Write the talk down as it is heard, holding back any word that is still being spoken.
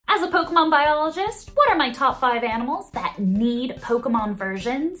As a Pokemon biologist, what are my top 5 animals that need Pokemon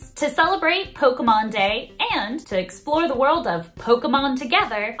versions? To celebrate Pokemon Day and to explore the world of Pokemon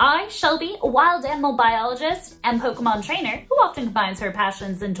together, I, Shelby, a wild animal biologist and Pokemon trainer who often combines her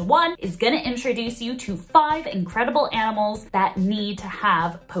passions into one, is gonna introduce you to 5 incredible animals that need to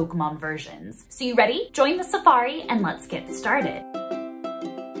have Pokemon versions. So you ready? Join the safari and let's get started.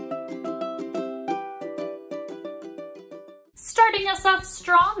 Starting us off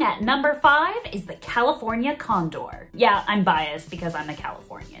strong at number 5 is the California condor. Yeah, I'm biased because I'm a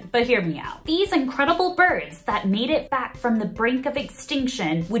Californian, but hear me out. These incredible birds that made it back from the brink of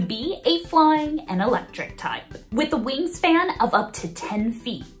extinction would be a flying and electric type. With a wingspan of up to 10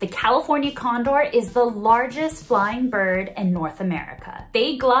 feet, the California condor is the largest flying bird in North America.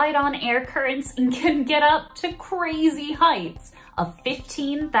 They glide on air currents and can get up to crazy heights of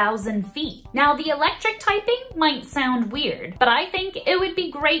 15,000 feet. Now, the electric typing might sound weird, but I think it would be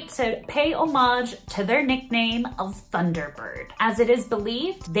great to pay homage to their nickname of Thunderbird, as it is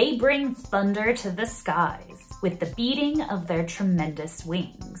believed they bring thunder to the skies with the beating of their tremendous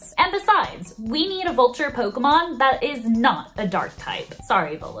wings. And besides, we need a vulture Pokemon that is not a dark type.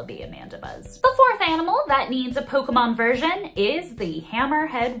 Sorry, Volibee and Mandibuzz. The 4th animal that needs a Pokemon version is the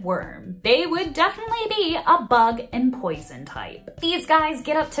hammerhead worm. They would definitely be a bug and poison type. These guys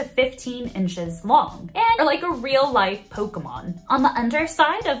get up to 15 inches long and are like a real-life Pokemon. On the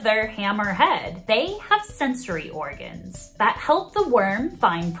underside of their hammerhead, they have sensory organs that help the worm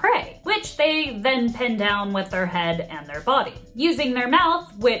find prey, which they then pin down with their head and their body. Using their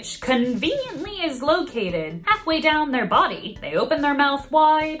mouth, which conveniently is located halfway down their body, they open their mouth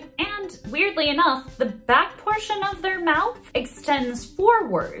wide, and weirdly enough, the back portion of their mouth extends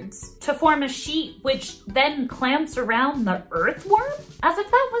forwards to form a sheet which then clamps around the earthworm? As if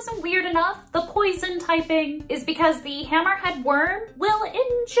that wasn't weird enough, the poison typing is because the hammerhead worm will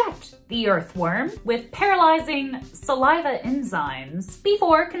inject the earthworm with paralyzing saliva enzymes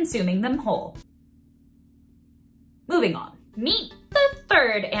before consuming them whole. Moving on. Meet the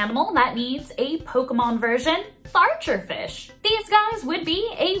 3rd animal that needs a Pokemon version, Archerfish. These guys would be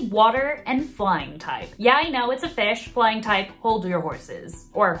a water and flying type. Yeah, I know it's a fish, flying type, hold your horses,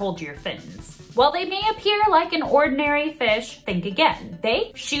 or hold your fins. While they may appear like an ordinary fish, think again.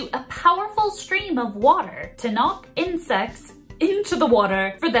 They shoot a powerful stream of water to knock insects into the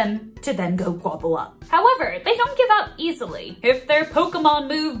water for them to then go gobble up. However, they don't give up easily. If their Pokemon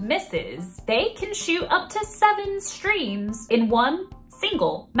move misses, they can shoot up to 7 streams in one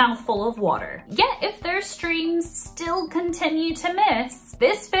single mouthful of water. Yet if their streams still continue to miss,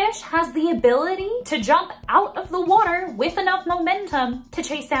 this fish has the ability to jump out of the water with enough momentum to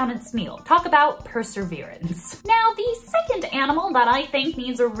chase down its meal. Talk about perseverance. Now, the 2nd animal that I think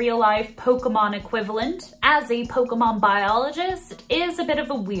needs a real-life Pokemon equivalent as a Pokemon biologist is a bit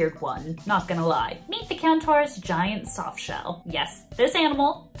of a weird one, not gonna lie. Meet the Cantor's giant softshell. Yes, this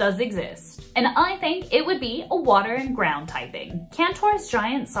animal does exist, and I think it would be a water and ground typing. Cantor's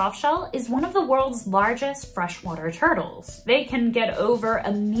giant softshell is one of the world's largest freshwater turtles. They can get over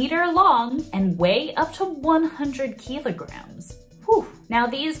a meter long and weigh up to 100 kilograms. Whew. Now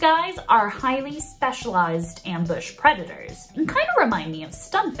these guys are highly specialized ambush predators and kind of remind me of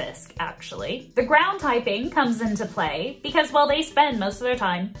Stunfisk, actually. The ground typing comes into play because, well, they spend most of their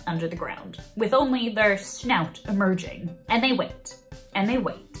time under the ground with only their snout emerging, and they wait, and they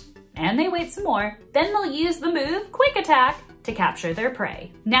wait, and they wait some more. Then they'll use the move Quick Attack to capture their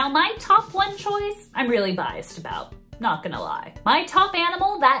prey. Now my top 1 choice, I'm really biased about. Not gonna lie. My top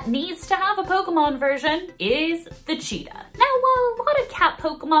animal that needs to have a Pokemon version is the cheetah. Now, while a lot of cat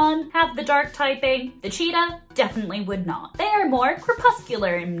Pokemon have the dark typing, the cheetah definitely would not. They are more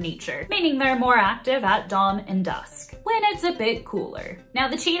crepuscular in nature, meaning they're more active at dawn and dusk, when it's a bit cooler. Now,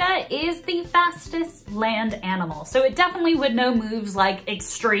 the cheetah is the fastest land animal, so it definitely would know moves like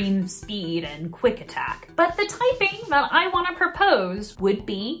extreme speed and quick attack. But the typing that I want to propose would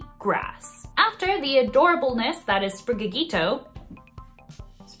be grass. After the adorableness that is Spriggito,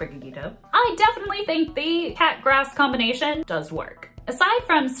 I definitely think the cat-grass combination does work. Aside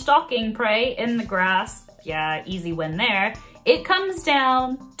from stalking prey in the grass, yeah, easy win there, it comes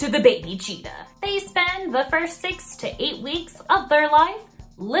down to the baby cheetah. They spend the first 6 to 8 weeks of their life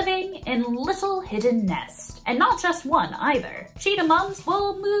living in little hidden nests. And not just one either. Cheetah mums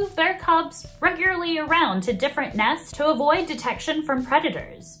will move their cubs regularly around to different nests to avoid detection from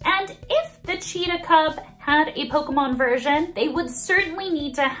predators. And if the cheetah cub had a Pokemon version, they would certainly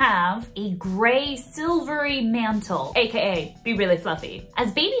need to have a gray silvery mantle, aka be really fluffy,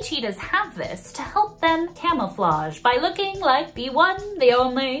 as baby cheetahs have this to help them camouflage by looking like the one, the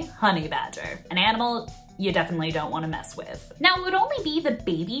only honey badger, an animal you definitely don't want to mess with. Now, it would only be the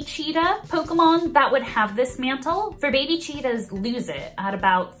baby cheetah Pokemon that would have this mantle, for baby cheetahs lose it at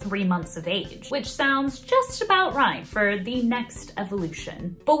about 3 months of age, which sounds just about right for the next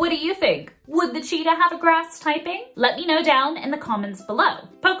evolution. But what do you think? Would the cheetah have a grass typing? Let me know down in the comments below.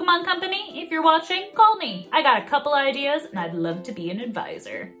 Pokemon Company, if you're watching, call me. I got a couple ideas and I'd love to be an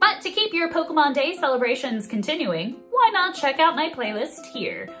advisor. But to keep your Pokemon Day celebrations continuing, why not check out my playlist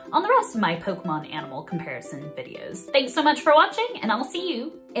here on the rest of my Pokemon animal comparison videos. Thanks so much for watching, and I'll see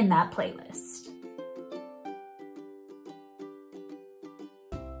you in that playlist.